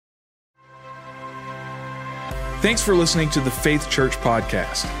Thanks for listening to the Faith Church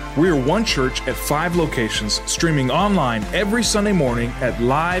podcast. We are one church at 5 locations, streaming online every Sunday morning at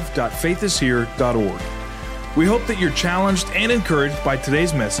live.faithishere.org. We hope that you're challenged and encouraged by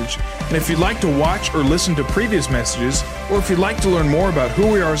today's message, and if you'd like to watch or listen to previous messages, or if you'd like to learn more about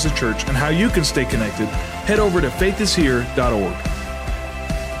who we are as a church and how you can stay connected, head over to faithishere.org.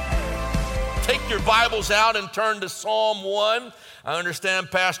 Take your Bibles out and turn to Psalm 1. I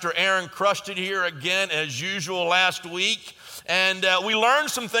understand Pastor Aaron crushed it here again as usual last week. And we learned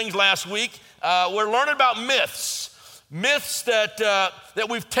some things last week. We're learning about myths. Myths that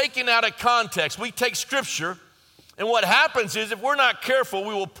we've taken out of context. We take Scripture, and what happens is if we're not careful,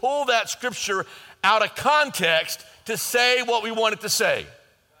 we will pull that Scripture out of context to say what we want it to say.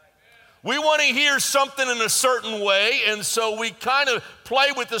 We want to hear something in a certain way, and so we kind of play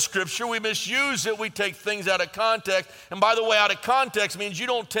with the Scripture. We misuse it. We take things out of context. And by the way, out of context means you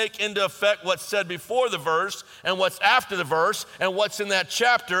don't take into effect what's said before the verse and what's after the verse and what's in that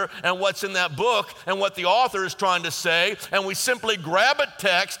chapter and what's in that book and what the author is trying to say. And we simply grab a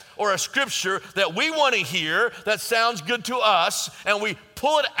text or a Scripture that we want to hear that sounds good to us, and we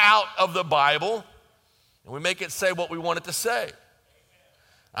pull it out of the Bible and we make it say what we want it to say.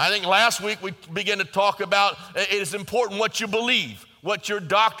 I think last week we began to talk about it is important what you believe, what your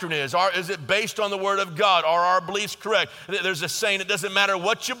doctrine is. Is it based on the Word of God? Are our beliefs correct? There's a saying, it doesn't matter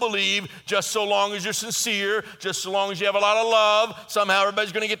what you believe, just so long as you're sincere, just so long as you have a lot of love, somehow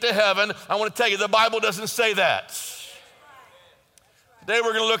everybody's going to get to heaven. I want to tell you, the Bible doesn't say that. Today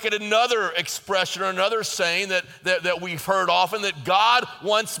we're going to look at another expression or another saying that we've heard often, that God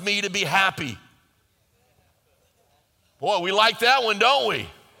wants me to be happy. Boy, we like that one, don't we?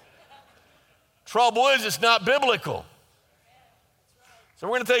 Trouble is, it's not biblical. So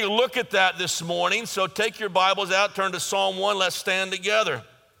we're going to take a look at that this morning. So take your Bibles out, turn to Psalm 1, let's stand together.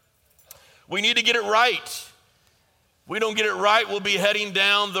 We need to get it right. If we don't get it right, we'll be heading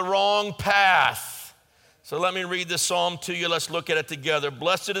down the wrong path. So let me read this psalm to you. Let's look at it together.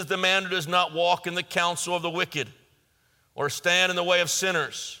 Blessed is the man who does not walk in the counsel of the wicked, or stand in the way of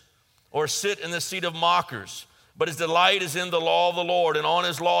sinners, or sit in the seat of mockers. But his delight is in the law of the Lord, and on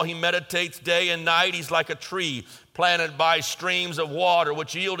his law he meditates day and night. He's like a tree planted by streams of water,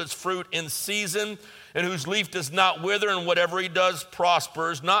 which yield its fruit in season, and whose leaf does not wither, and whatever he does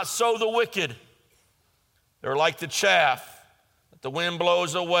prospers. Not so the wicked. They're like the chaff that the wind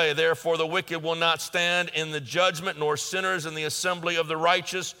blows away. Therefore the wicked will not stand in the judgment, nor sinners in the assembly of the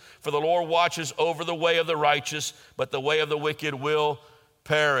righteous. For the Lord watches over the way of the righteous, but the way of the wicked will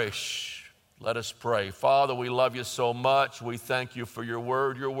perish. Let us pray. Father, we love you so much. We thank you for your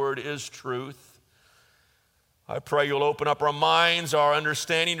word. Your word is truth. I pray you'll open up our minds, our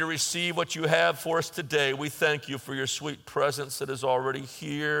understanding to receive what you have for us today. We thank you for your sweet presence that is already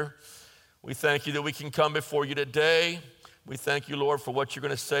here. We thank you that we can come before you today. We thank you, Lord, for what you're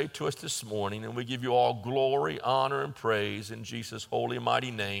going to say to us this morning. And we give you all glory, honor, and praise in Jesus' holy, mighty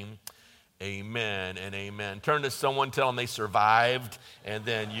name. Amen and amen. Turn to someone, tell them they survived, and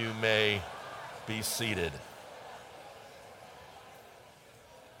then you may be seated.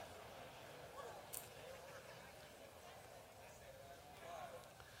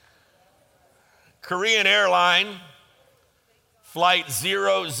 Korean Airline Flight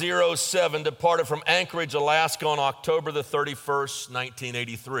 007 departed from Anchorage, Alaska on October the 31st,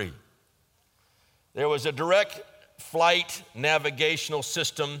 1983. There was a direct flight navigational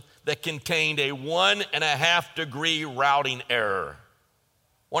system that contained a 1.5 degree routing error.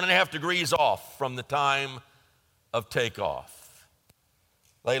 1.5 degrees off from the time of takeoff.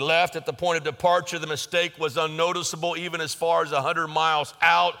 They left at the point of departure. The mistake was unnoticeable. Even as far as 100 miles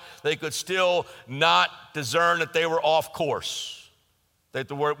out, they could still not discern that they were off course, that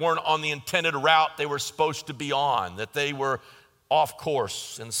they weren't on the intended route they were supposed to be on, that they were off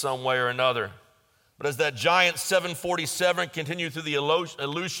course in some way or another. But as that giant 747 continued through the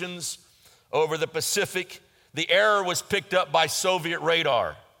Aleutians over the Pacific, the error was picked up by Soviet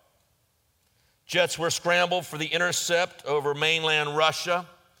radar. Jets were scrambled for the intercept over mainland Russia.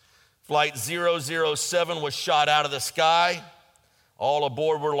 Flight 007 was shot out of the sky. All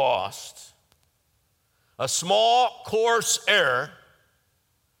aboard were lost. A small course error,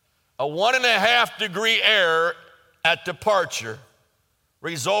 a 1.5 degree error at departure,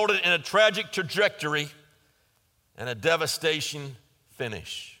 resulted in a tragic trajectory and a devastating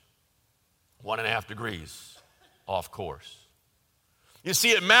finish. 1.5 degrees off course. You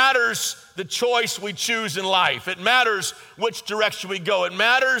see, it matters the choice we choose in life. It matters which direction we go. It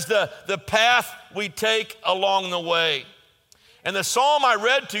matters the path we take along the way. And the psalm I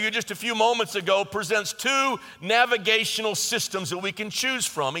read to you just a few moments ago presents two navigational systems that we can choose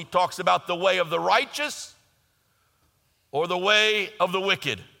from. He talks about the way of the righteous or the way of the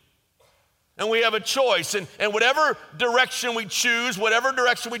wicked. And we have a choice. And whatever direction we choose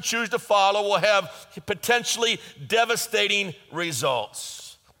to follow will have potentially devastating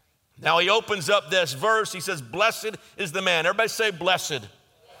results. Now he opens up this verse. He says, blessed is the man. Everybody say blessed.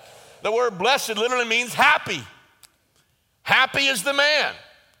 The word blessed literally means happy. Happy is the man.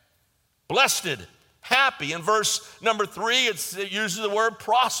 Blessed, happy. In verse number 3, it uses the word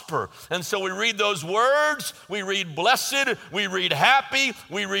prosper. And so we read those words, we read blessed, we read happy,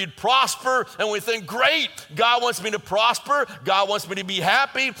 we read prosper, and we think, great, God wants me to prosper, God wants me to be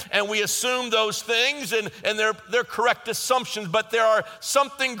happy, and we assume those things, and they're correct assumptions, but there are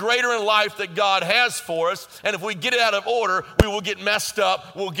something greater in life that God has for us, and if we get it out of order, we will get messed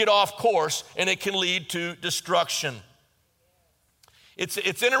up, we'll get off course, and it can lead to destruction. It's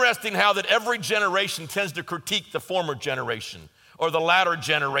interesting how that every generation tends to critique the former generation or the latter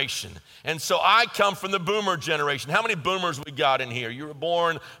generation. And so I come from the boomer generation. How many boomers we got in here? You were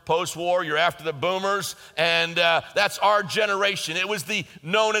born post-war, you're after the boomers, and that's our generation. It was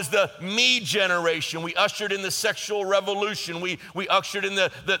known as the me generation. We ushered in the sexual revolution. We ushered in the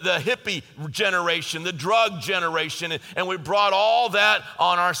hippie generation, the drug generation, and we brought all that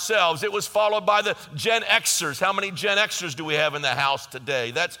on ourselves. It was followed by the Gen Xers. How many Gen Xers do we have in the house today?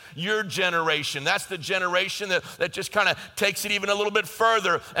 That's your generation. That's the generation that just kind of takes it even a little bit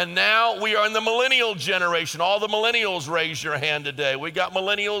further. And now we are in the millennial generation. All the millennials, raise your hand today. We got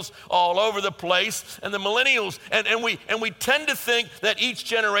millennials all over the place. And the millennials, and we tend to think that each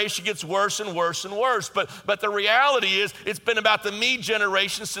generation gets worse and worse and worse. But the reality is it's been about the me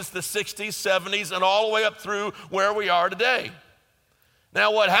generation since the 60s, 70s, and all the way up through where we are today.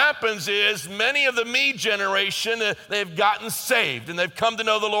 Now what happens is many of the me generation, they've gotten saved and they've come to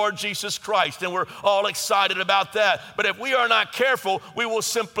know the Lord Jesus Christ, and we're all excited about that. But if we are not careful, we will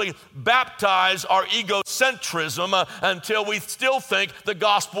simply baptize our egocentrism until we still think the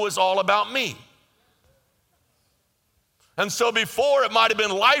gospel is all about me. And so before it might have been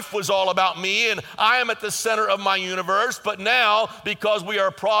life was all about me and I am at the center of my universe, but now because we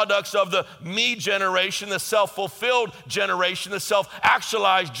are products of the me generation, the self-fulfilled generation, the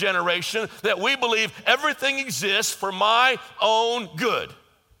self-actualized generation, that we believe everything exists for my own good.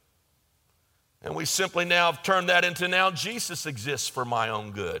 And we simply now have turned that into now Jesus exists for my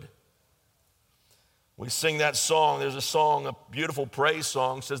own good. We sing that song. There's a song, a beautiful praise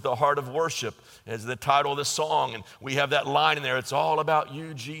song, says the heart of worship is the title of the song. And we have that line in there. It's all about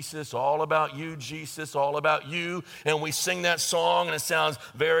you, Jesus, all about you, Jesus, all about you. And we sing that song and it sounds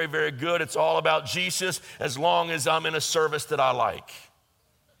very, very good. It's all about Jesus as long as I'm in a service that I like.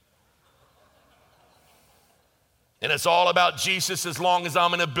 And it's all about Jesus as long as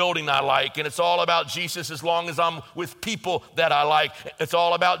I'm in a building I like. And it's all about Jesus as long as I'm with people that I like. It's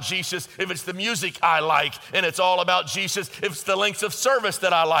all about Jesus if it's the music I like. And it's all about Jesus if it's the lengths of service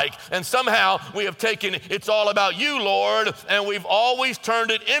that I like. And somehow we have taken it's all about you, Lord, and we've always turned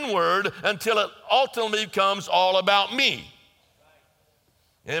it inward until it ultimately becomes all about me.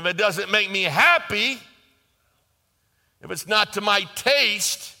 And if it doesn't make me happy, if it's not to my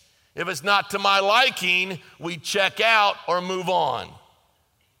taste, if it's not to my liking, we check out or move on.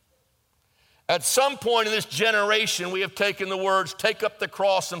 At some point in this generation, we have taken the words, take up the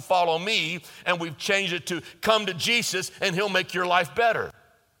cross and follow me, and we've changed it to come to Jesus and he'll make your life better.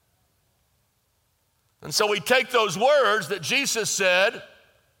 And so we take those words that Jesus said,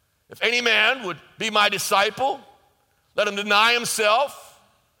 if any man would be my disciple, let him deny himself,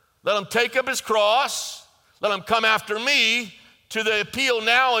 let him take up his cross, let him come after me. To the appeal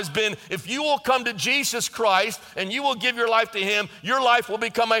now has been, if you will come to Jesus Christ and you will give your life to him, your life will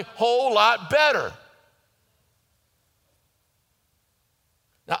become a whole lot better.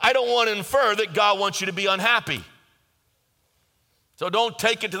 Now, I don't want to infer that God wants you to be unhappy. So don't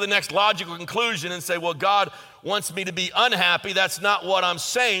take it to the next logical conclusion and say, well, God wants me to be unhappy. That's not what I'm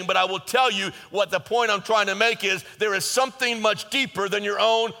saying, but I will tell you what the point I'm trying to make is there is something much deeper than your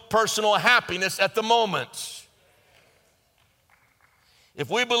own personal happiness at the moment. If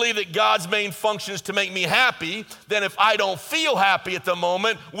we believe that God's main function is to make me happy, then if I don't feel happy at the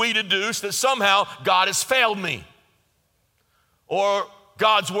moment, we deduce that somehow God has failed me or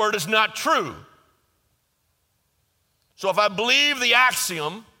God's word is not true. So if I believe the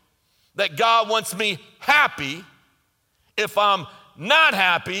axiom that God wants me happy, if I'm not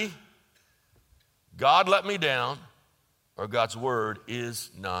happy, God let me down or God's word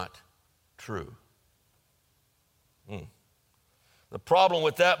is not true. The problem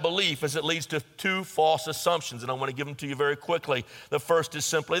with that belief is it leads to two false assumptions, and I want to give them to you very quickly. The first is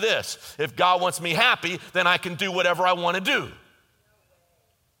simply this. If God wants me happy, then I can do whatever I want to do.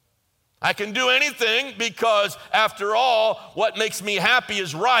 I can do anything because, after all, what makes me happy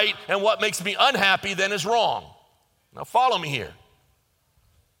is right, and what makes me unhappy then is wrong. Now follow me here.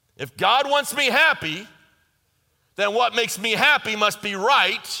 If God wants me happy, then what makes me happy must be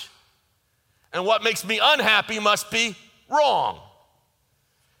right, and what makes me unhappy must be wrong.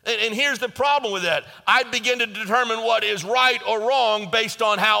 And here's the problem with that. I begin to determine what is right or wrong based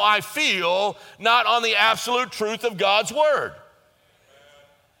on how I feel, not on the absolute truth of God's word.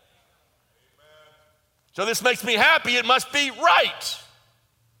 So this makes me happy, it must be right.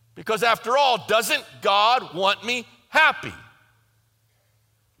 Because after all, doesn't God want me happy?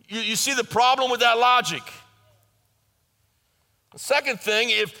 You see the problem with that logic? The second thing,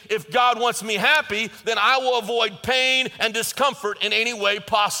 if God wants me happy, then I will avoid pain and discomfort in any way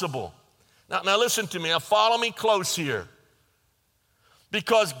possible. Now listen to me, now follow me close here.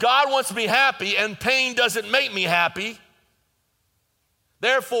 Because God wants me happy and pain doesn't make me happy,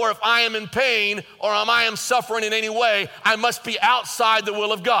 therefore, if I am in pain or I am suffering in any way, I must be outside the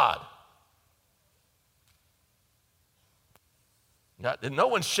will of God. Now, no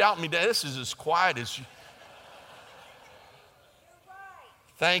one's shouting me down. This is as quiet as you.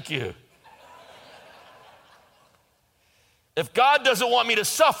 Thank you. If God doesn't want me to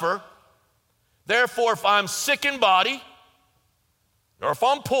suffer, therefore, if I'm sick in body, or if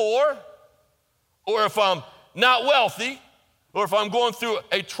I'm poor, or if I'm not wealthy, or if I'm going through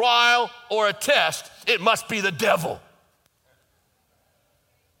a trial or a test, it must be the devil.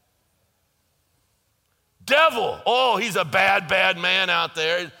 Devil. Oh, he's a bad, bad man out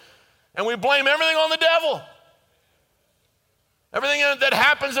there. And we blame everything on the devil. Everything that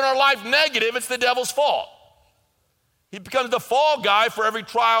happens in our life negative, it's the devil's fault. He becomes the fall guy for every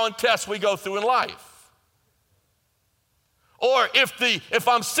trial and test we go through in life. Or if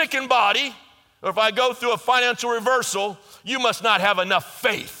I'm sick in body, or if I go through a financial reversal, you must not have enough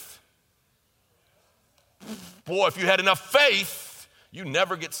faith. Boy, if you had enough faith, you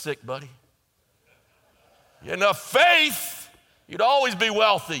never get sick, buddy. You had enough faith, you'd always be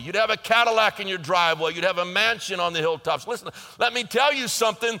wealthy. You'd have a Cadillac in your driveway. You'd have a mansion on the hilltops. Listen, let me tell you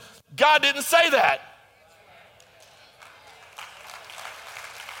something. God didn't say that.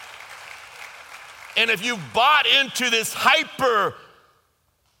 And if you bought into this hyper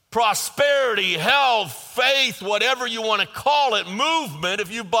prosperity, health, faith, whatever you want to call it, movement, if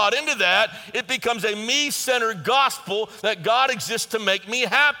you bought into that, it becomes a me-centered gospel that God exists to make me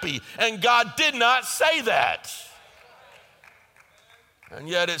happy. And God did not say that. And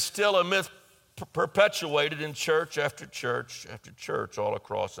yet it's still a myth perpetuated in church after church after church all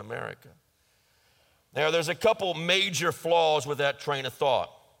across America. Now, there's a couple major flaws with that train of thought.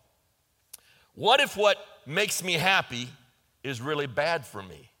 What if what makes me happy is really bad for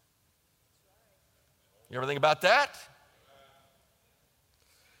me? You ever think about that?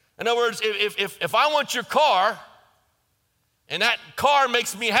 In other words, if I want your car and that car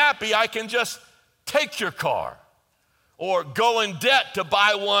makes me happy, I can just take your car or go in debt to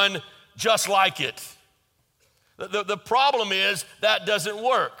buy one just like it. The problem is that doesn't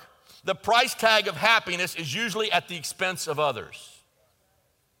work. The price tag of happiness is usually at the expense of others.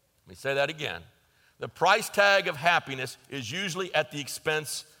 Let me say that again. The price tag of happiness is usually at the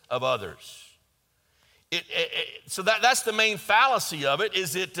expense of others. So that's the main fallacy of it,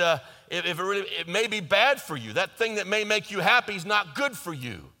 is it may be bad for you. That thing that may make you happy is not good for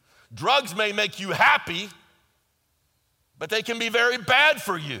you. Drugs may make you happy, but they can be very bad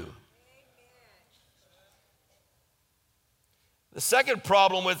for you. The second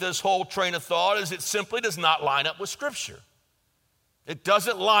problem with this whole train of thought is it simply does not line up with Scripture. It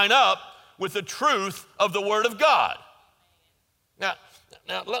doesn't line up with the truth of the Word of God. Now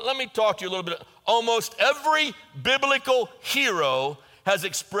let me talk to you a little bit. Almost every biblical hero has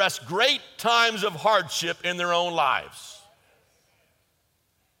expressed great times of hardship in their own lives.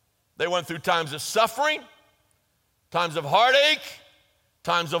 They went through times of suffering, times of heartache,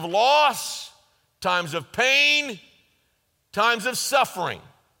 times of loss, times of pain, times of suffering.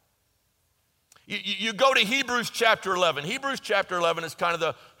 You go to Hebrews chapter 11. Hebrews chapter 11 is kind of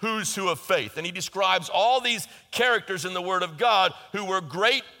the who's who of faith. And he describes all these characters in the Word of God who were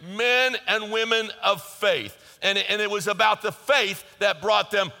great men and women of faith. And it was about the faith that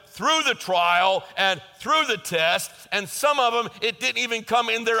brought them through the trial and through the test. And some of them, it didn't even come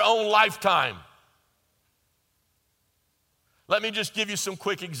in their own lifetime. Let me just give you some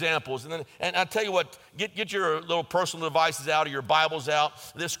quick examples. And I'll tell you what, get your little personal devices out or your Bibles out.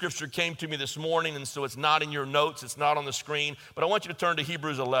 This scripture came to me this morning, and so it's not in your notes. It's not on the screen. But I want you to turn to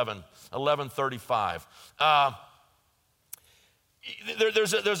Hebrews 11:35.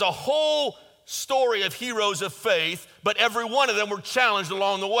 There's a whole story of heroes of faith, but every one of them were challenged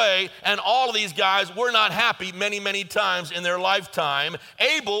along the way, and all of these guys were not happy many, many times in their lifetime.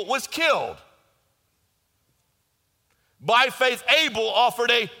 Abel was killed. By faith, Abel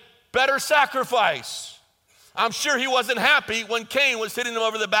offered a better sacrifice. I'm sure he wasn't happy when Cain was hitting him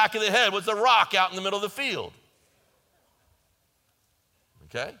over the back of the head with a rock out in the middle of the field.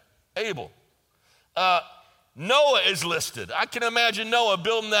 Okay? Abel. Noah is listed. I can imagine Noah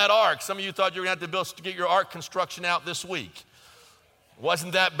building that ark. Some of you thought you were going to have to get your ark construction out this week.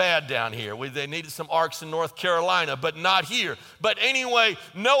 Wasn't that bad down here. They needed some arks in North Carolina, but not here. But anyway,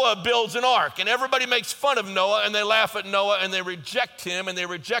 Noah builds an ark, and everybody makes fun of Noah, and they laugh at Noah, and they reject him, and they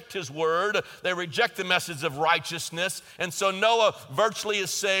reject his word. They reject the message of righteousness. And so Noah virtually is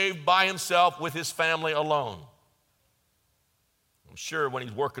saved by himself with his family alone. I'm sure when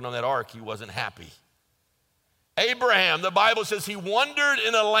he's working on that ark, he wasn't happy. Abraham, the Bible says he wandered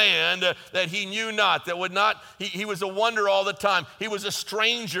in a land that he knew not, he was a wanderer all the time. He was a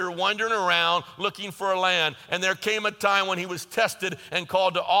stranger wandering around looking for a land. And there came a time when he was tested and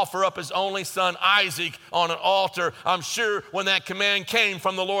called to offer up his only son, Isaac, on an altar. I'm sure when that command came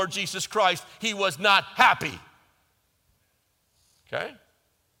from the Lord Jesus Christ, he was not happy. Okay?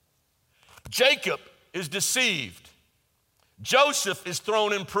 Jacob is deceived. Joseph is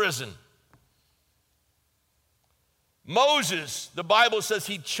thrown in prison. Moses, the Bible says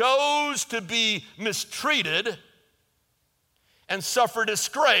he chose to be mistreated and suffer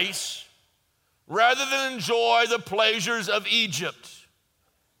disgrace rather than enjoy the pleasures of Egypt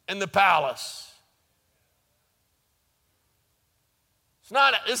and the palace.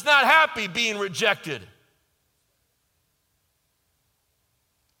 It's not happy being rejected.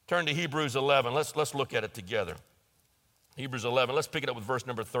 Turn to Hebrews 11. Let's look at it together. Hebrews 11. Let's pick it up with verse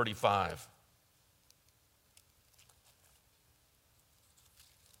number 35.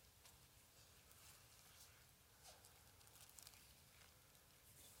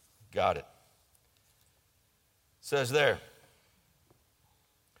 Got it. It says there,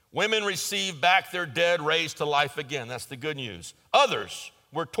 women received back their dead raised to life again. That's the good news. Others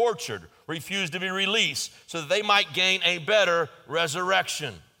were tortured, refused to be released so that they might gain a better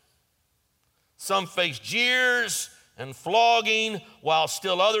resurrection. Some faced jeers and flogging, while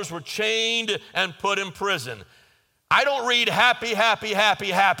still others were chained and put in prison. I don't read happy, happy, happy,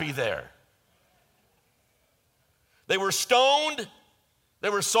 happy there. They were stoned. They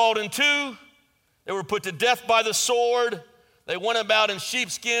were sawed in two. They were put to death by the sword. They went about in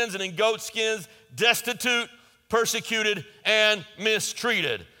sheepskins and in goatskins, destitute, persecuted, and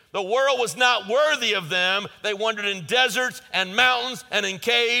mistreated. The world was not worthy of them. They wandered in deserts and mountains and in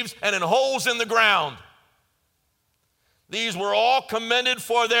caves and in holes in the ground. These were all commended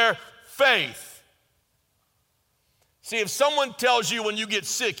for their faith. See, if someone tells you when you get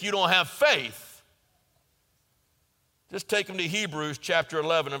sick you don't have faith, just take them to Hebrews chapter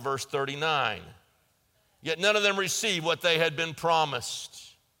 11 and verse 39. Yet none of them received what they had been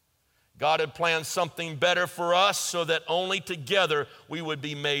promised. God had planned something better for us so that only together we would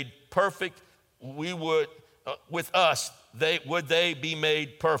be made perfect. With us, would they be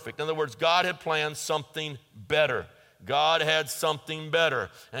made perfect. In other words, God had planned something better. God had something better,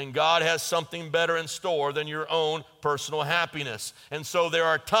 and God has something better in store than your own personal happiness. And so there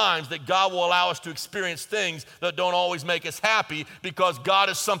are times that God will allow us to experience things that don't always make us happy because God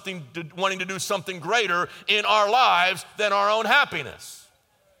is wanting to do something greater in our lives than our own happiness.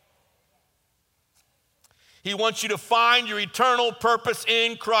 He wants you to find your eternal purpose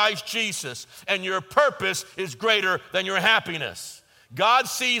in Christ Jesus, and your purpose is greater than your happiness. God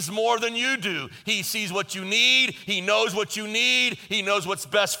sees more than you do. He sees what you need. He knows what you need. He knows what's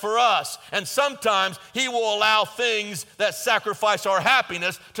best for us. And sometimes He will allow things that sacrifice our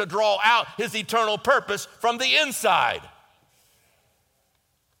happiness to draw out His eternal purpose from the inside.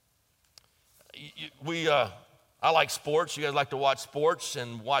 I like sports. You guys like to watch sports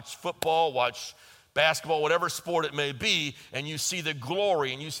and watch football, watch basketball, whatever sport it may be, and you see the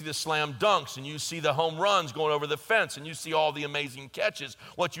glory, and you see the slam dunks, and you see the home runs going over the fence, and you see all the amazing catches.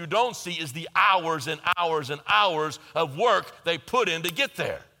 What you don't see is the hours and hours and hours of work they put in to get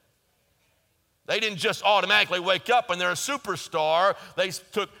there. They didn't just automatically wake up and they're a superstar. They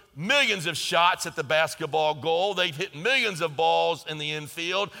took millions of shots at the basketball goal. They hit millions of balls in the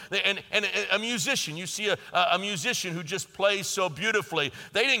infield. And a musician, you see a musician who just plays so beautifully.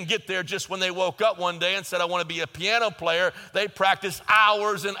 They didn't get there just when they woke up one day and said, I want to be a piano player. They practiced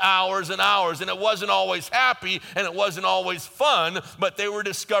hours and hours and hours. And it wasn't always happy and it wasn't always fun, but they were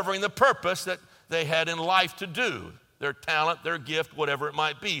discovering the purpose that they had in life to do. their talent, their gift, whatever it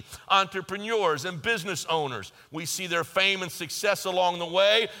might be. Entrepreneurs and business owners, we see their fame and success along the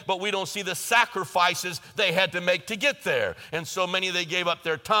way, but we don't see the sacrifices they had to make to get there. And so many, they gave up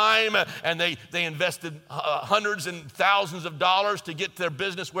their time and they invested hundreds and thousands of dollars to get their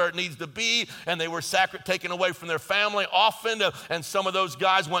business where it needs to be, and they were taken away from their family often, and some of those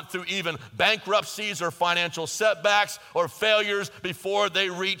guys went through even bankruptcies or financial setbacks or failures before they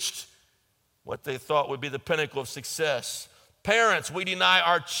reached what they thought would be the pinnacle of success. Parents, we deny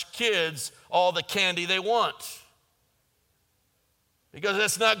our kids all the candy they want because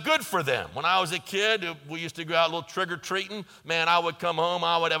it's not good for them. When I was a kid, we used to go out a little trick-or-treating. Man, I would come home,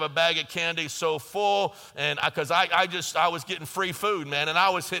 I would have a bag of candy so full, and because I was getting free food, man, and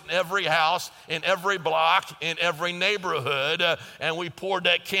I was hitting every house, in every block, in every neighborhood, and we poured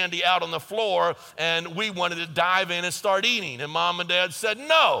that candy out on the floor, and we wanted to dive in and start eating, and Mom and Dad said,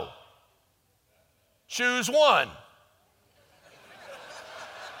 no. Choose one.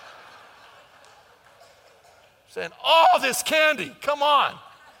 Saying, oh, this candy, come on.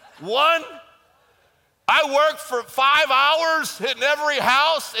 One? I worked for 5 hours hitting every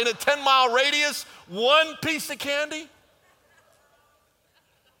house in a 10-mile radius, one piece of candy?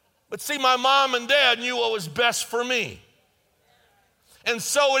 But see, my mom and dad knew what was best for me. And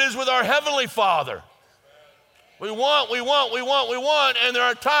so it is with our Heavenly Father. We want, and there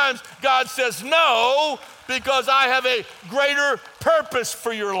are times God says no because I have a greater purpose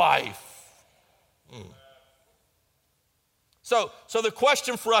for your life. So the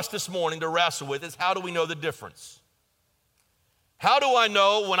question for us this morning to wrestle with is, how do we know the difference? How do I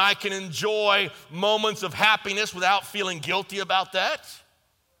know when I can enjoy moments of happiness without feeling guilty about that?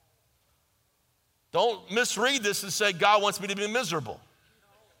 Don't misread this and say, God wants me to be miserable.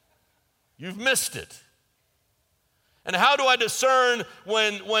 You've missed it. And how do I discern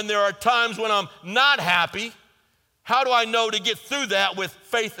when there are times when I'm not happy? How do I know to get through that with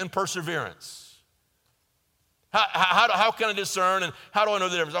faith and perseverance? How can I discern, and how do I know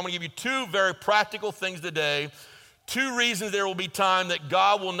the difference? I'm going to give you two very practical things today. 2 reasons there will be time that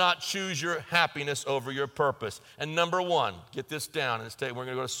God will not choose your happiness over your purpose. And number 1, get this down. We're going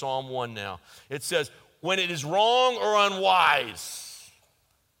to go to Psalm 1 now. It says, when it is wrong or unwise.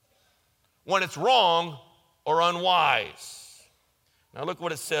 When it's wrong or unwise. Now look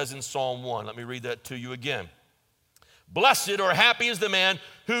what it says in Psalm 1. Let me read that to you again. Blessed or happy is the man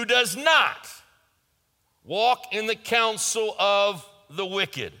who does not walk in the counsel of the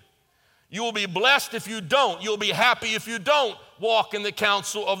wicked. You will be blessed if you don't. You'll be happy if you don't walk in the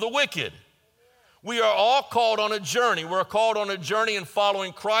counsel of the wicked. We are all called on a journey. We're called on a journey in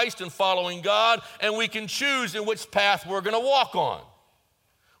following Christ and following God, and we can choose in which path we're going to walk on.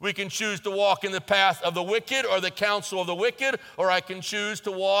 We can choose to walk in the path of the wicked or the counsel of the wicked, or I can choose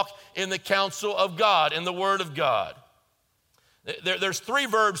to walk in the counsel of God, in the Word of God. There's 3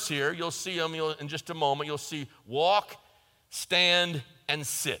 verbs here. You'll see them in just a moment. You'll see walk, stand, and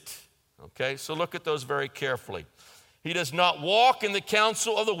sit. Okay, so look at those very carefully. He does not walk in the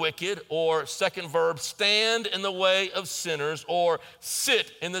counsel of the wicked, or second verb, stand in the way of sinners, or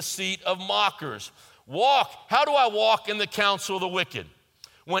sit in the seat of mockers. Walk, how do I walk in the counsel of the wicked?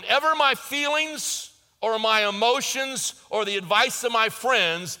 Whenever my feelings or my emotions or the advice of my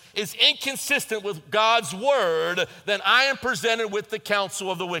friends is inconsistent with God's word, then I am presented with the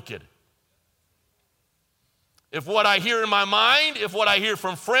counsel of the wicked. If what I hear in my mind, if what I hear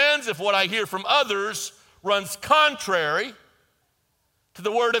from friends, if what I hear from others runs contrary to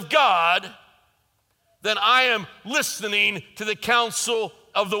the word of God, then I am listening to the counsel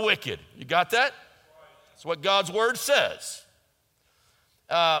of the wicked. You got that? That's what God's word says.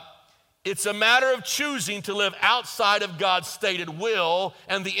 It's a matter of choosing to live outside of God's stated will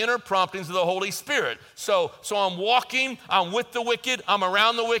and the inner promptings of the Holy Spirit. So I'm walking, I'm with the wicked, I'm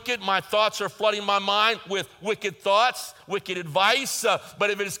around the wicked, my thoughts are flooding my mind with wicked thoughts, wicked advice, but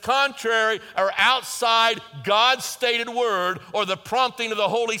if it is contrary or outside God's stated word or the prompting of the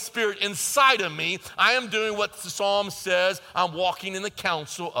Holy Spirit inside of me, I am doing what the Psalm says, I'm walking in the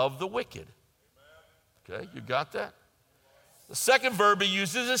counsel of the wicked. Okay, you got that? The second verb he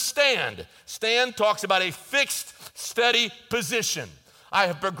uses is stand. Stand talks about a fixed, steady position. I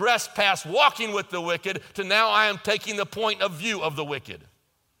have progressed past walking with the wicked to now I am taking the point of view of the wicked.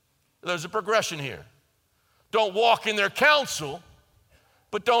 There's a progression here. Don't walk in their counsel,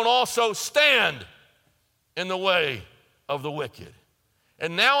 but don't also stand in the way of the wicked.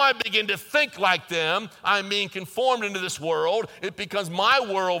 And now I begin to think like them. I'm being conformed into this world. It becomes my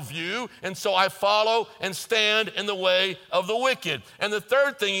worldview, and so I follow and stand in the way of the wicked. And the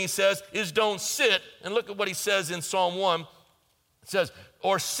third thing he says is don't sit. And look at what he says in Psalm 1. It says,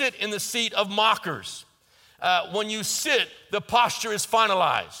 or sit in the seat of mockers. When you sit, the posture is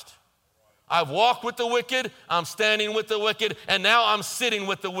finalized. I've walked with the wicked, I'm standing with the wicked, and now I'm sitting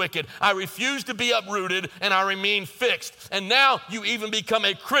with the wicked. I refuse to be uprooted, and I remain fixed. And now you even become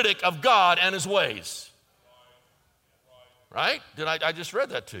a critic of God and his ways. Right? I just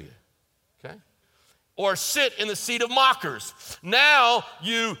read that to you. Okay? Or sit in the seat of mockers. Now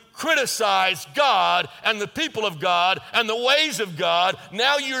you criticize God and the people of God and the ways of God.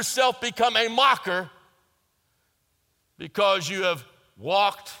 Now you yourself become a mocker because you have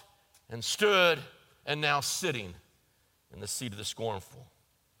walked and stood and now sitting in the seat of the scornful.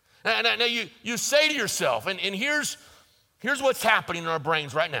 Now you say to yourself, and here's what's happening in our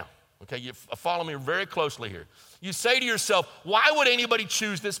brains right now. Okay, you follow me very closely here. You say to yourself, why would anybody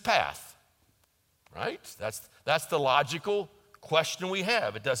choose this path? Right? That's the logical question we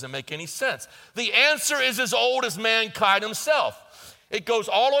have. It doesn't make any sense. The answer is as old as mankind himself. It goes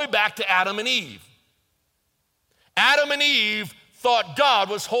all the way back to Adam and Eve. Adam and Eve thought God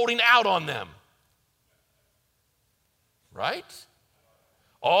was holding out on them. Right?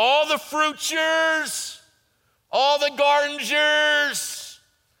 All the fruiters, all the gardengers,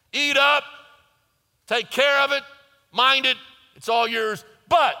 eat up, take care of it, mind it, it's all yours.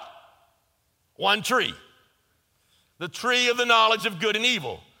 But one tree, the tree of the knowledge of good and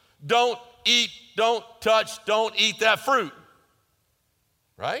evil. Don't eat, don't touch, don't eat that fruit.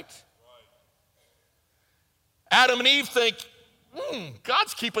 Right? Adam and Eve think,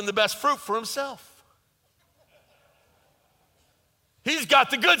 God's keeping the best fruit for himself. He's got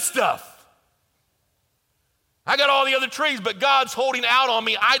the good stuff. I got all the other trees, but God's holding out on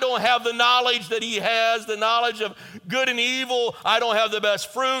me. I don't have the knowledge that he has, the knowledge of good and evil. I don't have the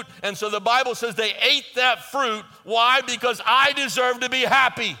best fruit. And so the Bible says they ate that fruit. Why? Because I deserve to be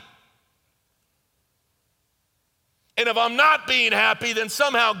happy. And if I'm not being happy, then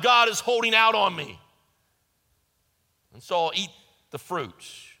somehow God is holding out on me. And so I'll eat the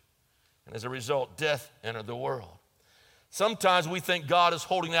fruits. And as a result, death entered the world. Sometimes we think God is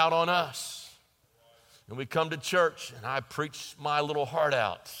holding out on us. And we come to church and I preach my little heart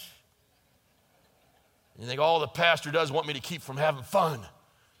out. And you think, the pastor does want me to keep from having fun.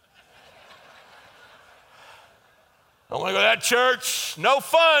 I want to go to that church. No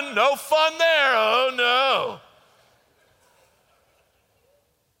fun there. Oh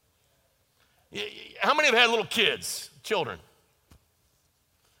no. How many have had little kids, children?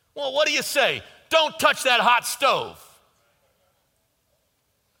 Well, what do you say? Don't touch that hot stove.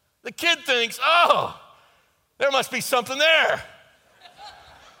 The kid thinks, there must be something there.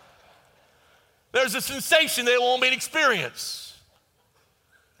 There's a sensation that it won't be an experience.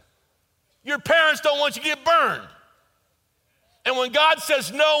 Your parents don't want you to get burned. And when God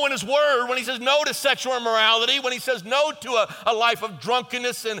says no in his word, when he says no to sexual immorality, when he says no to a life of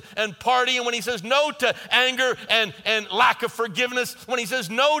drunkenness and partying, when he says no to anger and lack of forgiveness, when he says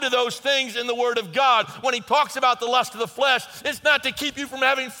no to those things in the word of God, when he talks about the lust of the flesh, it's not to keep you from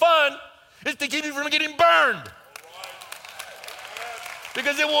having fun, it's to keep you from getting burned.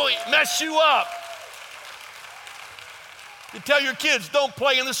 Because it will mess you up. You tell your kids, don't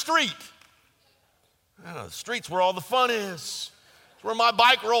play in the street. The street's where all the fun is. It's where my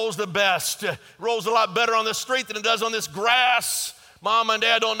bike rolls the best. It rolls a lot better on the street than it does on this grass. Mom and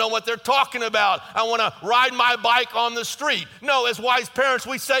dad don't know what they're talking about. I want to ride my bike on the street. No, as wise parents,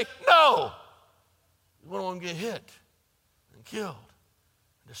 we say, no. We don't want them to get hit and killed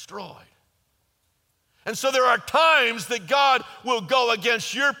and destroyed. And so there are times that God will go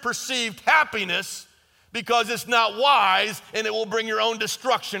against your perceived happiness because it's not wise and it will bring your own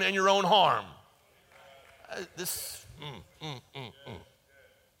destruction and your own harm.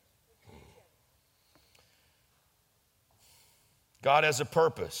 God has a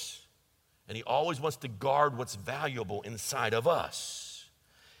purpose, and he always wants to guard what's valuable inside of us.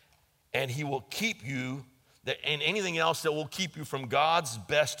 And he will keep you, and anything else that will keep you from God's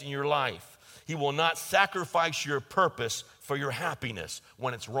best in your life. He will not sacrifice your purpose for your happiness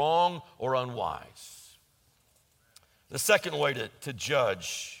when it's wrong or unwise. The second way to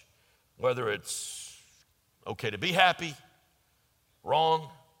judge whether it's okay to be happy, wrong,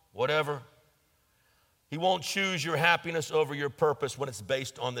 whatever. He won't choose your happiness over your purpose when it's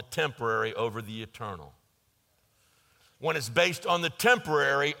based on the temporary over the eternal. When it's based on the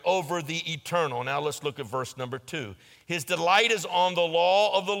temporary over the eternal. Now let's look at verse number 2. His delight is on the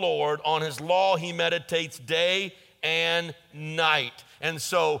law of the Lord. On his law he meditates day and night. And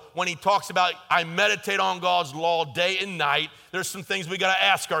so when he talks about I meditate on God's law day and night, there's some things we got to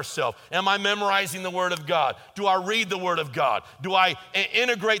ask ourselves. Am I memorizing the Word of God? Do I read the Word of God? Do I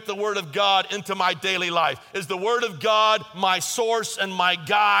integrate the Word of God into my daily life? Is the Word of God my source and my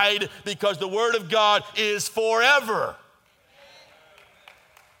guide? Because the Word of God is forever.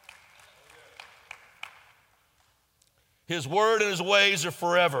 His word and his ways are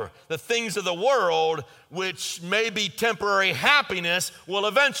forever. The things of the world, which may be temporary happiness, will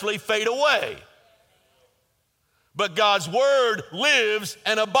eventually fade away. But God's word lives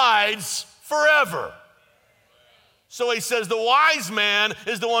and abides forever. So he says the wise man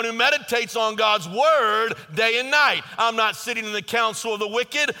is the one who meditates on God's word day and night. I'm not sitting in the counsel of the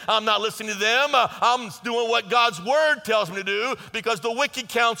wicked. I'm not listening to them. I'm doing what God's word tells me to do, because the wicked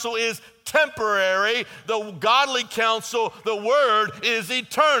counsel is temporary. The godly counsel, the word, is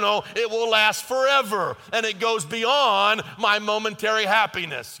eternal. It will last forever, and it goes beyond my momentary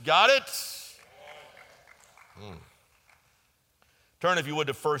happiness. Got it? Turn, if you would,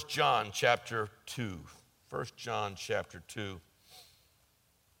 to 1 John chapter 2. 1 John chapter 2.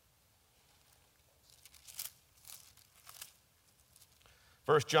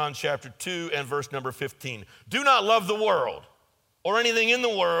 First John chapter 2 and verse number 15. Do not love the world or anything in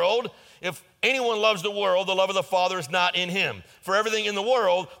the world. If anyone loves the world, the love of the Father is not in him. For everything in the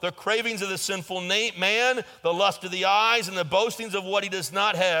world, the cravings of the sinful man, the lust of the eyes, and the boastings of what he does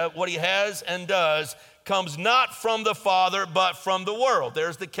not have, what he has and does, comes not from the Father, but from the world.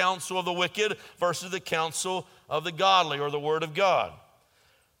 There's the counsel of the wicked versus the counsel of the godly, or the word of God.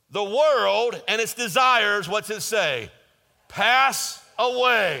 The world and its desires, what's it say? Pass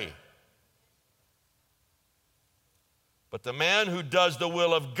away. But the man who does the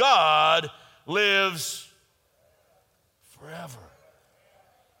will of God lives forever.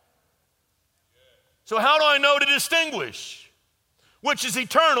 So how do I know to distinguish which is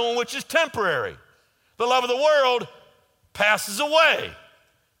eternal and which is temporary? The love of the world passes away,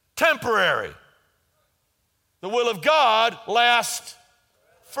 temporary. The will of God lasts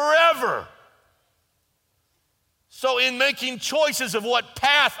forever. So in making choices of what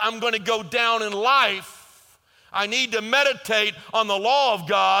path I'm going to go down in life, I need to meditate on the law of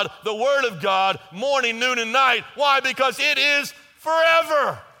God, the word of God, morning, noon, and night. Why? Because it is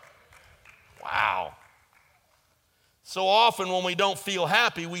forever. Wow. So often when we don't feel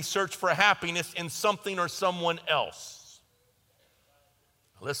happy, we search for happiness in something or someone else.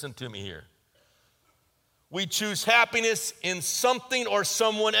 Listen to me here. We choose happiness in something or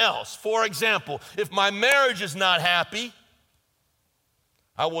someone else. For example, if my marriage is not happy,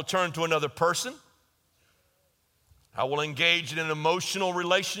 I will turn to another person. I will engage in an emotional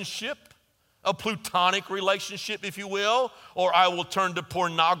relationship, a platonic relationship, if you will, or I will turn to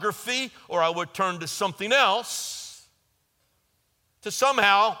pornography, or I will turn to something else to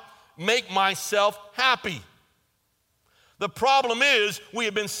somehow make myself happy. The problem is we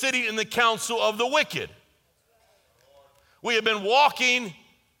have been sitting in the counsel of the wicked. We have been walking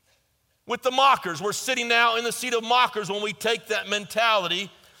with the mockers. We're sitting now in the seat of mockers when we take that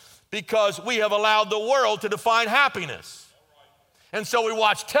mentality, because we have allowed the world to define happiness. And so we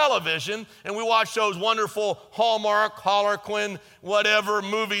watch television, and we watch those wonderful Hallmark, Harlequin, whatever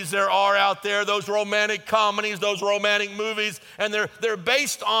movies there are out there, those romantic comedies, those romantic movies, and they're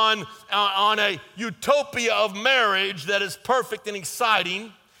based on a utopia of marriage that is perfect and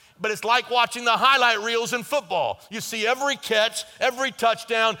exciting. But it's like watching the highlight reels in football. You see every catch, every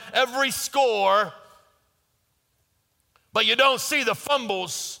touchdown, every score, but you don't see the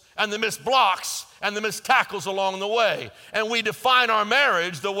fumbles and the missed blocks and the missed tackles along the way. And we define our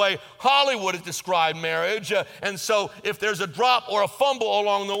marriage the way Hollywood has described marriage. And so if there's a drop or a fumble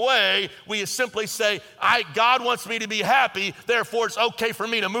along the way, we simply say, God wants me to be happy, therefore it's okay for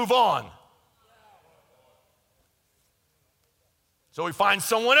me to move on. So we find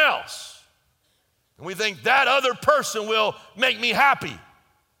someone else, and we think that other person will make me happy.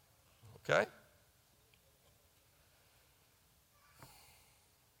 Okay?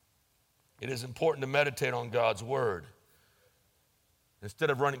 It is important to meditate on God's word instead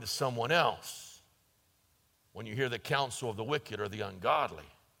of running to someone else when you hear the counsel of the wicked or the ungodly.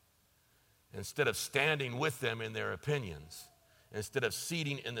 Instead of standing with them in their opinions, instead of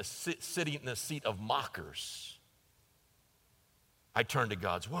sitting in the seat of mockers, I turn to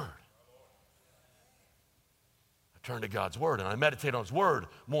God's word. I turn to God's word, and I meditate on his word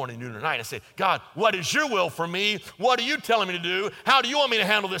morning, noon, and night. I say, God, what is your will for me? What are you telling me to do? How do you want me to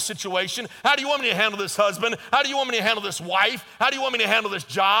handle this situation? How do you want me to handle this husband? How do you want me to handle this wife? How do you want me to handle this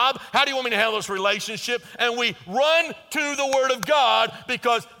job? How do you want me to handle this relationship? And we run to the word of God,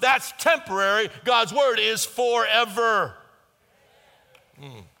 because that's temporary. God's word is forever.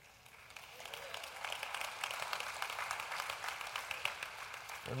 In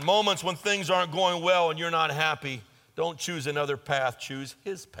moments when things aren't going well and you're not happy, don't choose another path, choose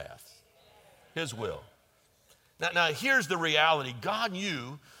his path, his will. Now here's the reality. God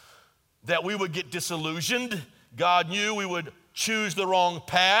knew that we would get disillusioned. God knew we would choose the wrong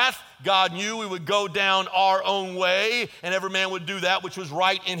path. God knew we would go down our own way, and every man would do that which was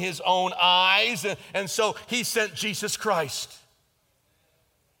right in his own eyes. And so he sent Jesus Christ.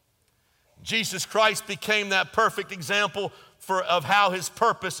 Jesus Christ became that perfect example of how his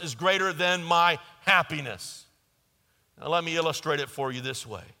purpose is greater than my happiness. Now let me illustrate it for you this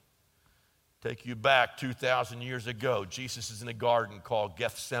way. Take you back 2,000 years ago. Jesus is in a garden called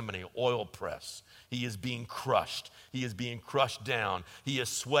Gethsemane, oil press. He is being crushed. He is being crushed down. He is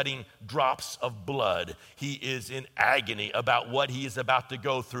sweating drops of blood. He is in agony about what he is about to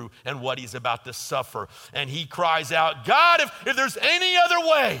go through and what he's about to suffer. And he cries out, God, if there's any other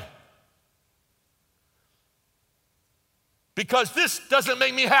way, because this doesn't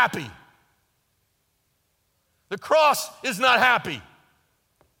make me happy. The cross is not happy.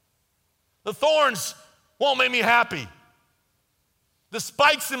 The thorns won't make me happy. The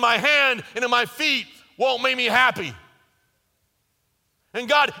spikes in my hand and in my feet won't make me happy. And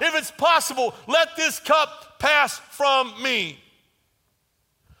God, if it's possible, let this cup pass from me.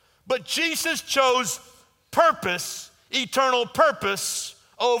 But Jesus chose purpose, eternal purpose,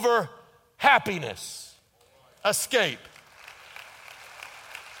 over happiness, escape.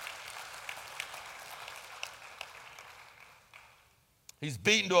 He's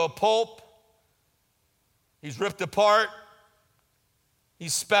beaten to a pulp. He's ripped apart.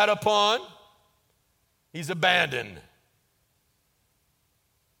 He's spat upon. He's abandoned.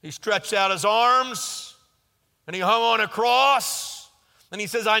 He stretched out his arms and he hung on a cross. And he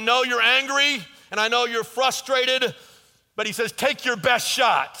says, I know you're angry and I know you're frustrated, but he says, take your best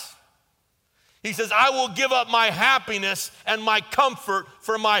shot. He says, I will give up my happiness and my comfort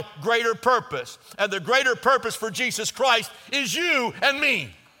for my greater purpose. And the greater purpose for Jesus Christ is you and me.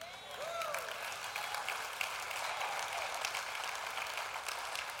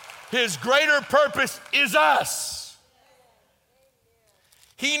 His greater purpose is us.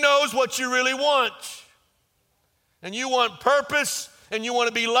 He knows what you really want. And you want purpose, and you want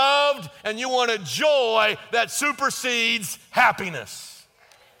to be loved, and you want a joy that supersedes happiness.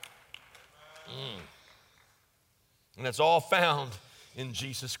 And it's all found in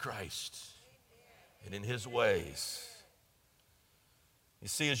Jesus Christ and in his ways. You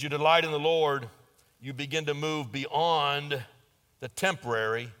see, as you delight in the Lord, you begin to move beyond the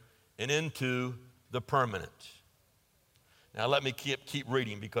temporary and into the permanent. Now let me keep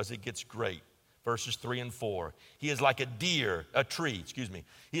reading because it gets great. Verses 3 and 4. He is like He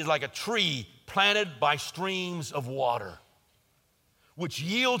is like a tree planted by streams of water, which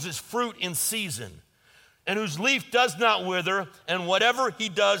yields its fruit in season, and whose leaf does not wither, and whatever he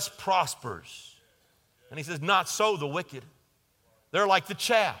does prospers. And he says, not so the wicked. They're like the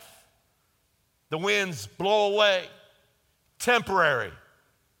chaff. The winds blow away. Temporary.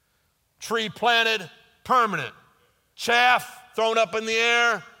 Tree planted, permanent. Chaff thrown up in the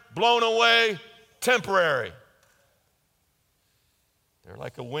air, blown away, temporary. They're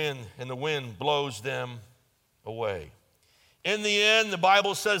like a wind, and the wind blows them away. In the end, the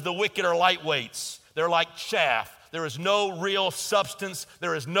Bible says the wicked are lightweights. They're like chaff. There is no real substance.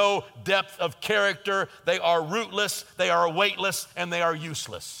 There is no depth of character. They are rootless, they are weightless, and they are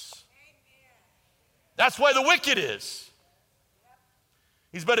useless. That's why the wicked is.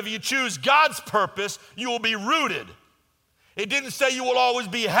 But if you choose God's purpose, you will be rooted. It didn't say you will always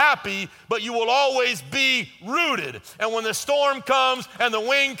be happy, but you will always be rooted. And when the storm comes and the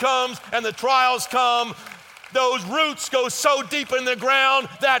wind comes and the trials come, those roots go so deep in the ground,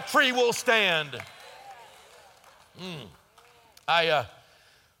 that tree will stand.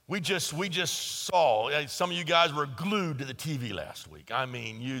 We just saw, some of you guys were glued to the TV last week. I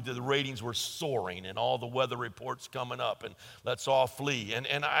mean, the ratings were soaring and all the weather reports coming up and let's all flee.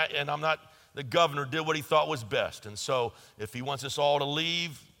 And I'm not, the governor did what he thought was best. And so if he wants us all to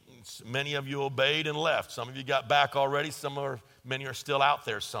leave, many of you obeyed and left. Some of you got back already. Many are still out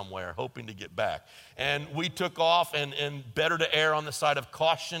there somewhere hoping to get back. And we took off, and better to err on the side of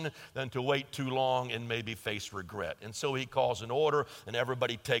caution than to wait too long and maybe face regret. And so he calls an order, and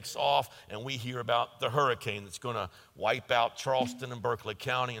everybody takes off, and we hear about the hurricane that's going to wipe out Charleston and Berkeley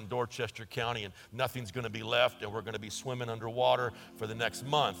County and Dorchester County, and nothing's going to be left, and we're going to be swimming underwater for the next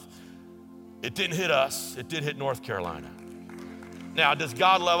month. It didn't hit us. It did hit North Carolina. Now, does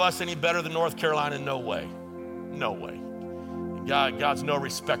God love us any better than North Carolina? No way. No way. God's no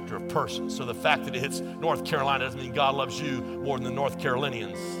respecter of persons. So the fact that it hits North Carolina doesn't mean God loves you more than the North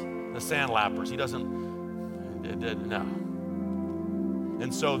Carolinians, the Sandlappers. He doesn't, no.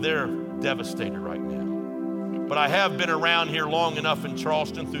 And so they're devastated right now. But I have been around here long enough in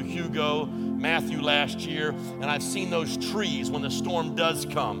Charleston through Hugo, Matthew last year, and I've seen those trees when the storm does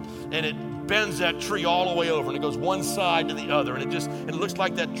come, and it bends that tree all the way over, and it goes one side to the other, and it looks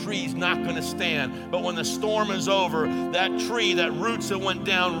like that tree's not going to stand. But when the storm is over, that tree, that roots that went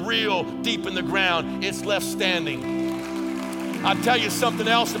down real deep in the ground, it's left standing. I'll tell you something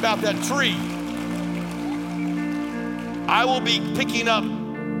else about that tree. I will be picking up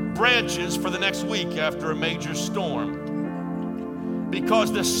branches for the next week after a major storm.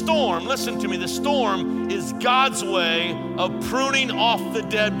 Because the storm, listen to me, the storm is God's way of pruning off the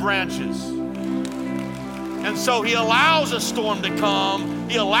dead branches. And so he allows a storm to come,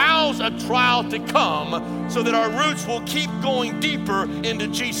 he allows a trial to come so that our roots will keep going deeper into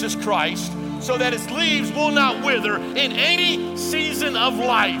Jesus Christ, so that its leaves will not wither in any season of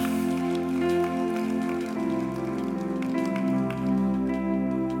life.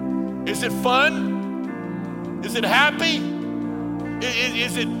 Is it fun? Is it happy?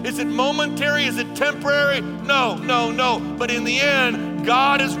 Is it momentary? Is it temporary? No. But in the end,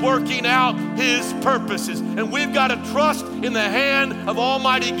 God is working out his purposes. And we've got to trust in the hand of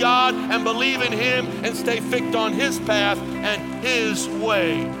Almighty God and believe in him and stay fixed on his path and his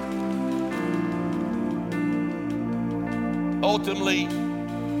way. Ultimately,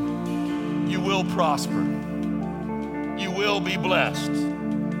 you will prosper. You will be blessed.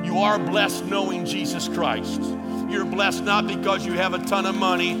 You are blessed knowing Jesus Christ. You're blessed not because you have a ton of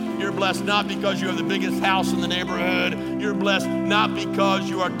money. You're blessed not because you have the biggest house in the neighborhood. You're blessed not because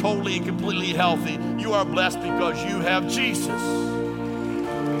you are totally and completely healthy. You are blessed because you have Jesus.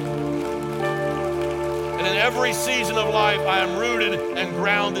 And in every season of life, I am rooted and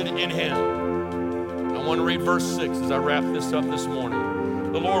grounded in him. I want to read verse 6 as I wrap this up this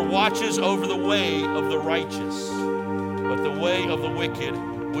morning. The Lord watches over the way of the righteous, but the way of the wicked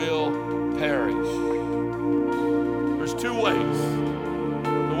will perish. There's two ways: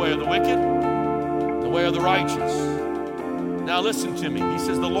 the way of the wicked, the way of the righteous. Now listen to me. He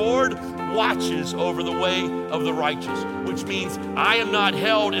says the Lord watches over the way of the righteous, which means I am not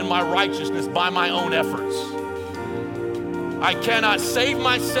held in my righteousness by my own efforts. I cannot save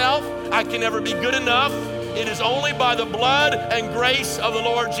myself. I can never be good enough. It is only by the blood and grace of the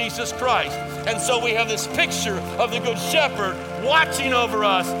Lord Jesus Christ. And so we have this picture of the Good Shepherd watching over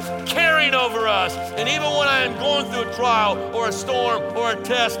us, caring over us. And even when I am going through a trial or a storm or a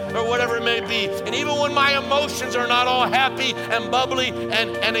test or whatever it may be, and even when my emotions are not all happy and bubbly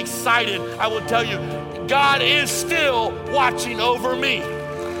and excited, I will tell you, God is still watching over me.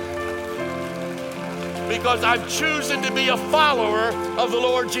 Because I've chosen to be a follower of the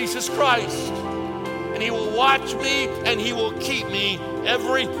Lord Jesus Christ. And he will watch me and he will keep me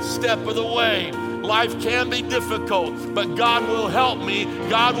every step of the way. Life can be difficult, but God will help me.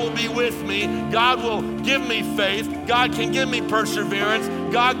 God will be with me. God will give me faith. God can give me perseverance.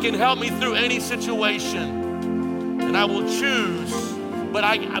 God can help me through any situation. And I will choose, but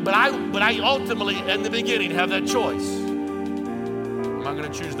I ultimately, in the beginning, have that choice. Am I going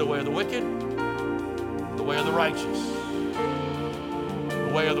to choose the way of the wicked? The way of the righteous?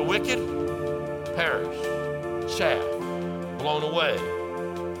 The way of the wicked? Perish, chaff, blown away.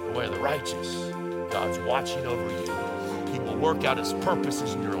 The way of the righteous, God's watching over you. He will work out his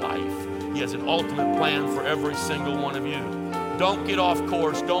purposes in your life. He has an ultimate plan for every single one of you. Don't get off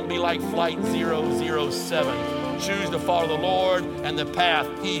course. Don't be like Flight 007. Choose to follow the Lord and the path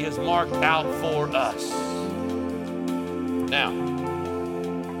he has marked out for us. Now,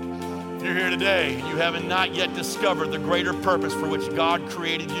 if you're here today and you haven't not yet discovered the greater purpose for which God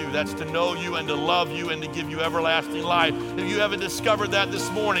created you, that's to know you and to love you and to give you everlasting life. If you haven't discovered that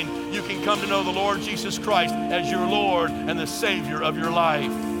this morning, you can come to know the Lord Jesus Christ as your Lord and the Savior of your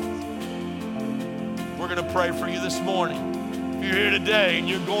life. We're going to pray for you this morning. If you're here today and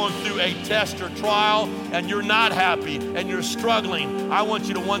you're going through a test or trial and you're not happy and you're struggling, I want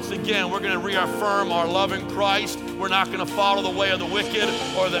you to once again, we're going to reaffirm our love in Christ. We're not going to follow the way of the wicked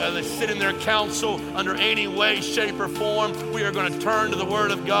or sit in their counsel under any way, shape, or form. We are going to turn to the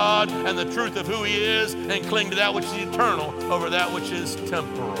Word of God and the truth of who he is and cling to that which is eternal over that which is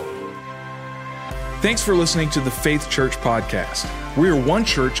temporal. Thanks for listening to the Faith Church Podcast. We are one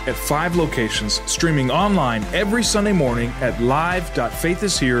church at 5 locations, streaming online every Sunday morning at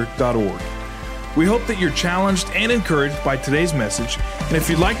live.faithishere.org. We hope that you're challenged and encouraged by today's message. And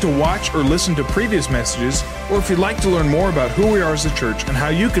if you'd like to watch or listen to previous messages, or if you'd like to learn more about who we are as a church and how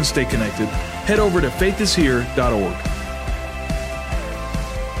you can stay connected, head over to faithishere.org.